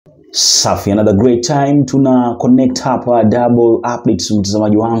Safi, another great time. Tuna connect hapa double updates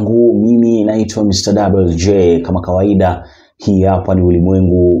mtazamaji wangu. Mimi naitwa Mr. WJ kama kawaida. Hii hapa ni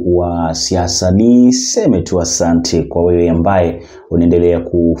ulimwengu wa siasa. Niseme tu asante kwa wewe ambaye unaendelea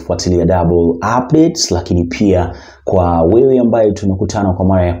kufuatilia double updates, lakini pia kwa wewe ambaye tunakutana kwa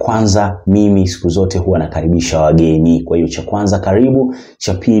mara ya kwanza. Mimi siku zote huwa nakaribisha wageni. Kwa hiyo cha kwanza karibu,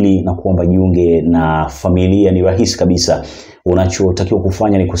 cha pili na kuomba jiunge na familia. Ni rahisi kabisa. Unachotakiwa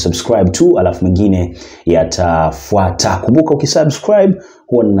kufanya ni kusubscribe tu, alafu mengine yatafuata. Kumbuka ukisubscribe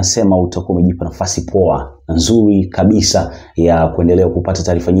huwa ninasema utakuwa umejipa nafasi poa nzuri kabisa ya kuendelea kupata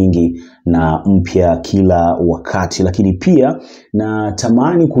taarifa nyingi na mpya kila wakati. Lakini pia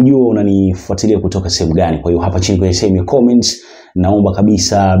natamani kujua unanifuatilia kutoka sehemu gani. Kwa hiyo hapa chini kwenye sehemu ya comments naomba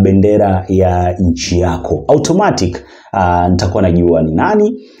kabisa bendera ya nchi yako. Automatic nitakuwa najua ni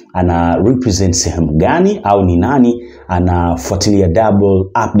nani ana represent sehemu gani, au ni nani anafuatilia double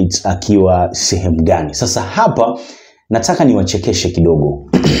updates akiwa sehemu gani. Sasa hapa nataka niwachekeshe kidogo.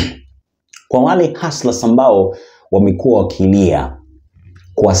 Kwa wale hustlers ambao wamekuwa wakilia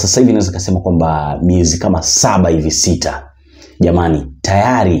kwa sasa hivi, naweza kusema kwamba miezi kama 7 hivi 6, jamani,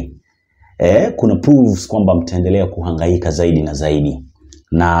 tayari kuna proofs kwamba mtaendelea kuhangaika zaidi na zaidi.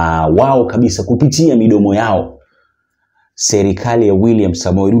 Na wao kabisa kupitia midomo yao, serikali ya William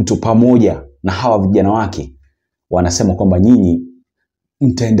Samoei Ruto pamoja na hawa vijana wake wanasema kwamba nyinyi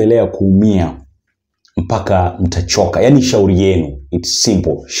mtaendelea kuumia mpaka mtachoka. Yani shauri yenu, it's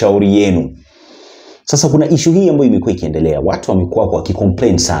simple, shauri yenu. Sasa kuna issue hii ambayo imekuwa ikiendelea. Watu wamekuwa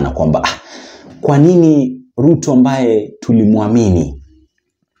wakicomplain sana kwamba kwa nini Ruto ambaye tulimwamini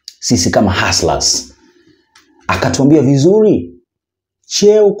sisi kama hustlers akatuambia vizuri,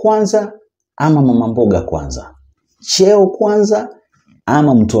 cheo kwanza ama mama mboga kwanza, cheo kwanza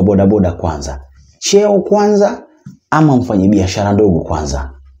ama mtu wa bodaboda kwanza, cheo kwanza ama mfanyabiashara ndogo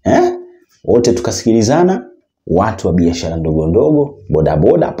kwanza. Wote tukasikilizana, watu wa biashara ndogo ndogo,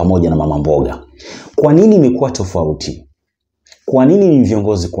 bodaboda pamoja na mama mboga. Kwa nini imekuwa tofauti? Kwa nini ni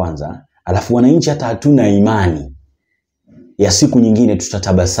viongozi kwanza, alafu wananchi hata hatuna imani ya siku nyingine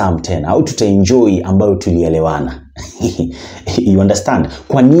tutatabasamu tena au tutaenjoy ambayo tulielewana? You understand?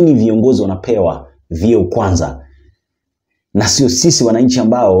 Kwa nini viongozi wanapewa vyeo kwanza na sio sisi wananchi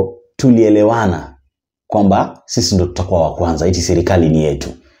ambao tulielewana kwamba sisi ndo tutakuwa wa kwanza, eti serikali ni yetu?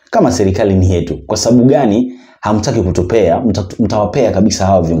 Kama serikali ni yetu, kwa sababu gani hamtaki kutupea? Mtawapea kabisa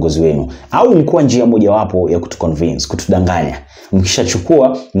hawa viongozi wenu. Au ilikuwa njia moja wapo ya kutuconvince, kutudanganya,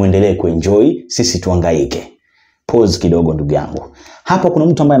 mkishachukua muendelee kuenjoy, sisi tuhangaike? Pause kidogo ndugu yangu. Hapa kuna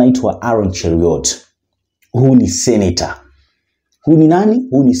mtu ambaye anaitwa Aaron Cheriot. Huyu ni senator. Huyu ni nani?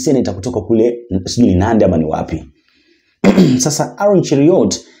 Huyu ni senator kutoka kule sijui Nandi ama ni wapi. Sasa Aaron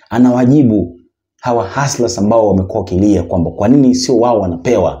Cheriot anawajibu hawa hustlers ambao wamekuwa kilia kwamba kwa nini sio wao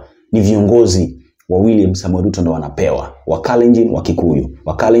wanapewa, ni viongozi wa William Samoei Ruto ndo wanapewa, Wakalenjin wa Kikuyu,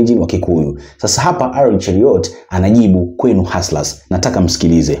 Wakalenjin wa Kikuyu. Sasa hapa Aaron Cheriot anajibu kwenu hustlers. Nataka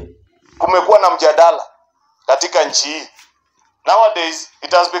msikilize. Kumekuwa na mjadala katika nchi hii. Nowadays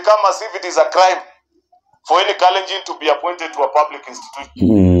it has become as if it is a crime for any Kalenjin to be appointed to a public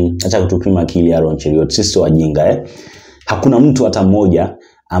institution. Acha kutupima akili Aaron Cheriot, sisi wajinga Hakuna mtu hata mmoja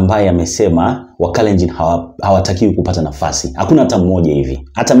ambaye amesema Wakalenjin hawatakiwi kupata nafasi. Hakuna hata mmoja hivi.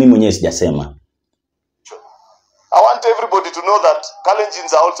 Hata mimi mwenyewe sijasema. I want everybody to know that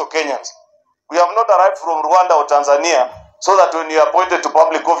Kalenjins are also Kenyans. We have not arrived from Rwanda or Tanzania so that when you are appointed to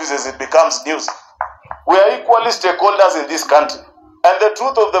public offices it becomes news. We are equally stakeholders in this country. And the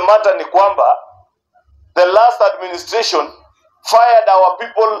truth of the matter ni kwamba the last administration fired our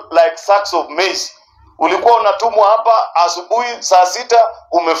people like sacks of maize. Ulikuwa unatumwa hapa asubuhi saa 6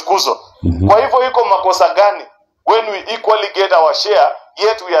 umefukuzwa. Kwa hivyo iko makosa gani when we equally get our share,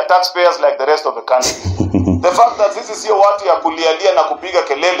 yet we are taxpayers like the rest of the country? The fact that sisi sio watu ya kulialia na kupiga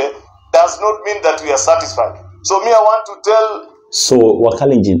kelele does not mean that we are satisfied. So me I want to tell, so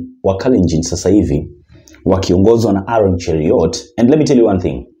Wakalenjin sasa hivi wakiongozwa na Aaron Cheriot, and let me tell you one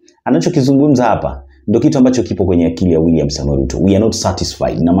thing, anachokizungumza hapa ndio kitu ambacho kipo kwenye akili ya William Samoei Ruto. We are not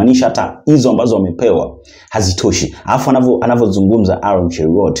satisfied. Na maanisha hata hizo ambazo wamepewa hazitoshi. Alafu anavozungumza Aaron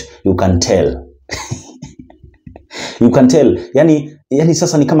Cheriot, you can tell. You can tell. Yani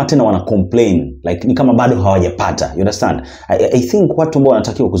sasa ni kama tena wana complain, like ni kama bado hawajapata. You understand? I think watu ambao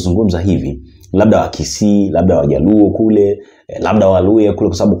wanatakiwa kuzungumza hivi, labda wa Kisii, labda Wajaluo kule, labda Waluya kule,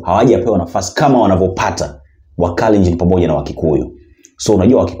 kwa sababu hawajapewa nafasi kama wanavyopata Wakalenjin pamoja na Wakikuyu. So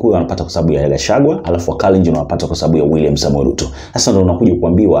unajua Wakikuyu wanapata kwa sababu ya Gachagua, alafu Wakalenjin wanapata kwa sababu ya William Samoei Ruto. Sasa ndio unakuja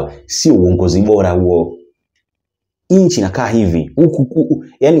kuambiwa sio uongozi bora huo. Inchi inakaa hivi.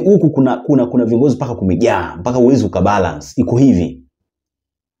 Yani huku kuna viongozi mpaka kumejaa, mpaka uwezo ukabalance. Iko hivi.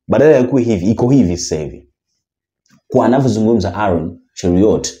 badala ya kuwa hivi, iko hivi sasa hivi. Kwa anavyozungumza Aaron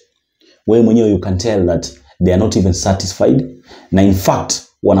Cheruiyot, wewe mwenyewe you can tell that they are not even satisfied, na in fact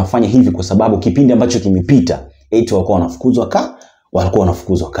wanafanya hivi kwa sababu kipindi ambacho kimepita eti walikuwa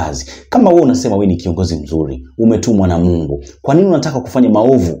wanafukuzwa kazi. Kama wewe unasema wewe ni kiongozi mzuri, umetumwa na Mungu, kwa nini unataka kufanya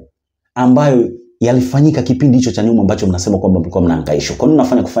maovu ambayo yalifanyika kipindi hicho cha nyuma ambacho mnasema kwamba mlikuwa mnahangaishwa? Kwa nini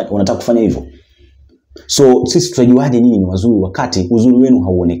unataka kufanya hivyo? So sisi tutajuaje nyinyi ni wazuri wakati uzuri wenu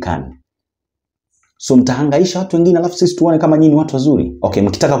hauonekani? So mtahangaisha watu wengine alafu sisi tuone kama nyinyi watu wazuri. Okay,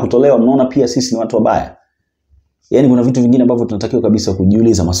 mkitaka kutolewa mnaona pia sisi ni watu wabaya. Yaani kuna vitu vingine ambavyo tunatakiwa kabisa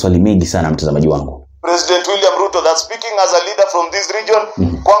kujiuliza maswali mengi sana, mtazamaji wangu. President William Ruto, that speaking as a leader from this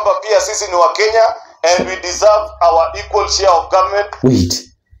region, kwamba pia sisi ni wa Kenya and we deserve our equal share of government. Wait.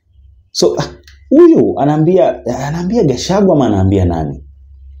 So huyu anaambia Gachagua ama anaambia nani?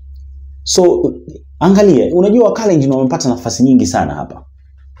 So angalia, unajua Wakalenjin wamepata nafasi nyingi sana hapa.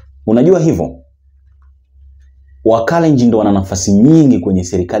 Unajua hivyo? Wakalenjin ndio wana nafasi nyingi kwenye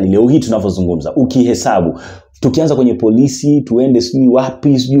serikali leo hii tunavyozungumza. Ukihesabu, tukianza kwenye polisi, tuende sijui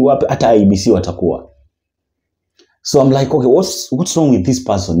wapi, hata IBC watakuwa. So I'm like, okay, what's wrong with this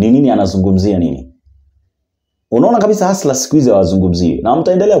person? Ni nini anazungumzia nini? Unaona kabisa hasla siku hizi hawazungumzii. Na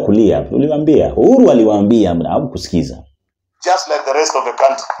mtaendelea kulia. Uliwaambia, Uhuru aliwaambia au kusikiza. Just like the rest of the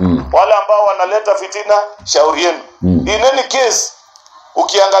country. Wale ambao wanaleta fitina, shauri yenu. In any case,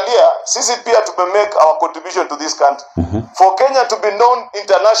 ukiangalia, sisi pia make our contribution to this country. For Kenya to be known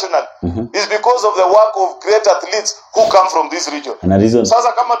international is because of the work of great athletes who come from this region. Sasa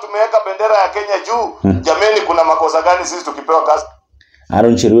kama tumeweka bendera ya Kenya juu, jameni kuna makosa gani sisi tukipewa kazi?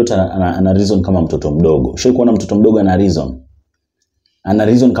 Aaron Cheruiyot ana reason kama mtoto mdogo. Ushawahi kuona mtoto mdogo ana reason? Ana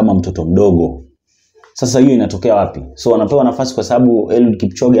reason kama mtoto mdogo. Sasa hiyo inatokea wapi? So anapewa nafasi kwa sababu Eliud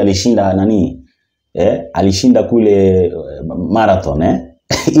Kipchoge alishinda nani? Alishinda kule marathon,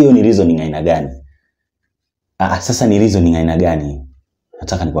 Hiyo ni reasoning aina gani? Sasa ni reasoning aina gani?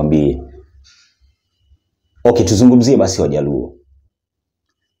 Nataka nikwambie. Okay, tuzungumzie basi Wajaluo.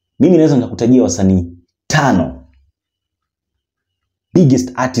 Mimi naweza nikakutajia wasanii 5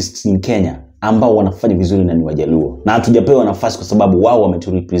 biggest artists in Kenya ambao wanafanya vizuri na ni Wajaluo. Na hatujapewa nafasi kwa sababu wao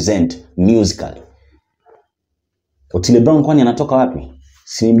wameturepresent musically. Otile Brown kwani anatoka wapi?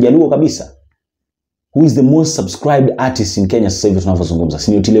 Si Mjaluo kabisa. Who is the most subscribed artist in Kenya sasa hivi tunavyozungumza?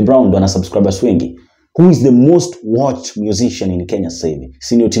 Si Otile Brown ndo ana subscribers wengi. Who is the most watched musician in Kenya sasa hivi?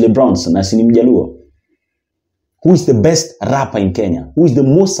 Si Otile Brown na si Mjaluo. Who is the best rapper in Kenya? Who is the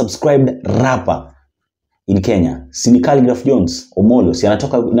most subscribed rapper in Kenya? Si Khaligraph Jones Omolo, si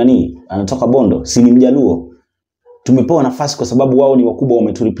anatoka nani? Anatoka Bondo, si Mjaluo. Tumepewa nafasi kwa sababu wao ni wakubwa,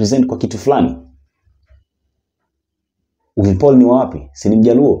 wameturepresent kwa kitu fulani. Will Paul ni wapi? Si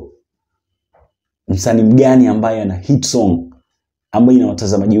Mjaluo. Msanii mgani ambaye ana hit song ambayo ina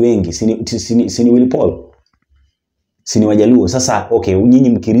watazamaji wengi? Si Will Paul. Si Wajaluo. Sasa okay, nyinyi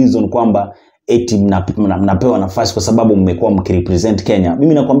mkireason kwamba eti mnapewa nafasi kwa sababu mmekuwa mkirepresent Kenya.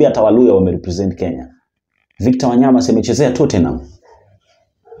 Mimi nakwambia hata Waluya wamerepresent Kenya. Victor Wanyama semechezea Tottenham.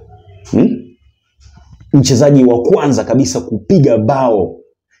 Mchezaji wa kwanza kabisa kupiga bao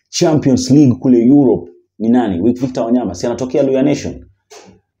Champions League kule Europe ni nani? Victor Wanyama, si anatokea Luya Nation.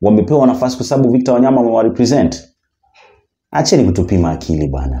 Wamepewa nafasi kwa sababu Victor Wanyama amewarepresent. Acheni kutupima akili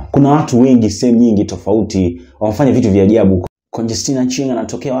bwana. Kuna watu wengi sehemu nyingi tofauti wanafanya vitu vya ajabu. Conjestina Chinga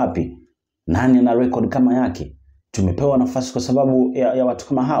anatokea wapi? Nani ana record kama yake? Tumepewa nafasi kwa sababu ya watu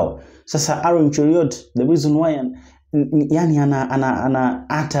kama hao. Sasa Aaron Cheruiyot, the reason why yani ana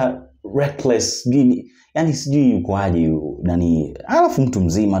hata reckless, yani sijui yuko aje nani, alafu mtu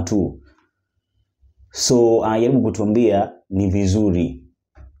mzima tu. So anajaribu kutuambia ni vizuri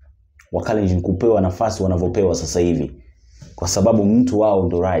Wakalenjin kupewa nafasi wanavyopewa sasa hivi kwa sababu mtu wao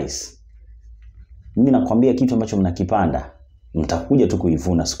ndo rais. Mimi nakwambia kitu ambacho mnakipanda mtakuja tu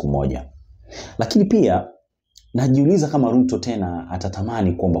kuivuna siku moja. Lakini pia najiuliza kama Ruto tena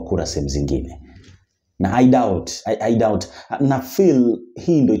atatamani kuomba kura sehemu zingine. Na I doubt na feel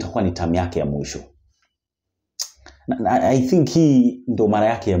hii ndo itakuwa ni tamu yake ya mwisho. I think hii ndo mara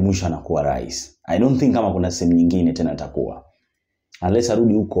yake ya mwisho anakuwa rais. I don't think kama kuna sehemu nyingine tena atakuwa. Unless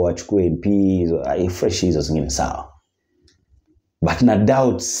arudi huko achukue MP fresh hizo zingine sawa. But na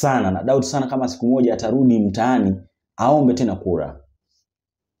doubt sana kama siku moja atarudi mtaani aombe tena kura.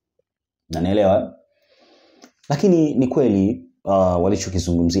 Na naelewa. Lakini ni kweli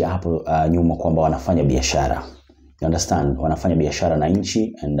walichokizungumzia hapo nyuma kwamba wanafanya biashara. You understand? Wanafanya biashara na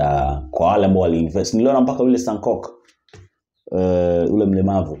nchi and kwa wale ambao waliinvest. Niliona mpaka yule Sankok ule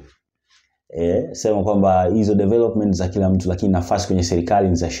mlemavu. Sema kwamba hizo development za kila mtu lakini nafasi kwenye serikali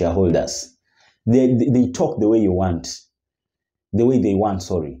ni za shareholders. They talk the way you want. the way they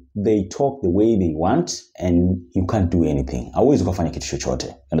want, they talk the way they want and you can't do anything. Hauwezi kufanya kitu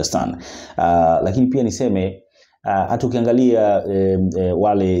chochote, understand? Lakini pia niseme hata ukiangalia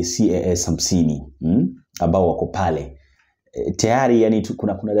wale CAS 50 ambao wako pale tayari, yani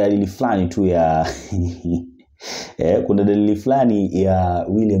kuna dalili fulani tu ya kuna dalili fulani ya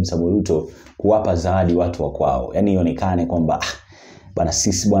William Samoei Ruto kuwapa zawadi watu wa kwao. Yani ionekane kwamba bana,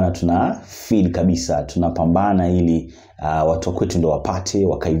 sisi bwana tuna feel kabisa, tunapambana ili watu kwetu ndio wapate,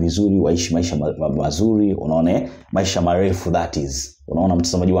 wakae vizuri, waishi maisha mazuri, unaona, maisha marefu, that is, unaona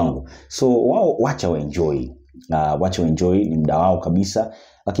mtazamaji wangu. So wao wacha enjoy, ni muda wao kabisa.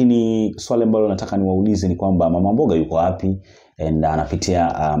 Lakini swali ambalo nataka niwaulize ni kwamba mama mboga yuko wapi and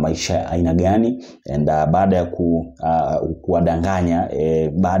anapitia maisha aina gani? And baada ya kuwadanganya,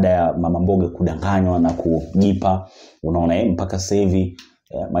 baada ya mama mboga kudanganywa na kujipa, unaona, mpaka sasa hivi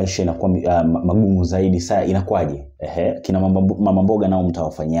maisha inakuwa magumu zaidi. Sasa inakwaje? Kina mama mboga nao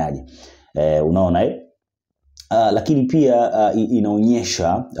mtawafanyaje? Unaona, lakini pia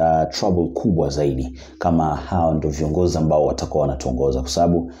inaonyesha trouble kubwa zaidi kama hao ndio viongozi ambao watakuwa wanatuongoza, kwa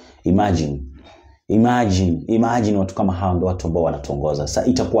sababu imagine watu kama hao ndio watu ambao wanatuongoza. Sasa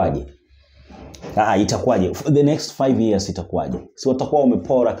itakuwaje? Itakuwaje for the next 5 years? Itakuwaje? Si watakuwa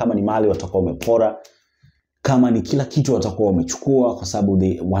wamepora, kama ni mali watakuwa wamepora, kama ni kila kitu watakuwa wamechukua, kwa sababu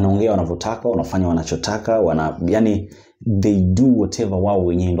wanaongea wanavyotaka, wanafanya wanachotaka, yani they do whatever wao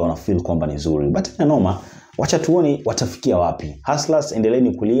wenyewe ndio wanafeel kwamba ni nzuri. But noma, wacha tuone watafikia wapi. Hustlers,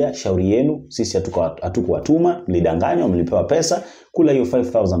 endeleeni kulia, shauri yenu. Sisi hatukuwatuma, mlidanganywa, mlipewa pesa, kula hiyo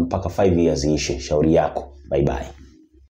 5000 mpaka 5 years iishe. Shauri yako. Bye bye.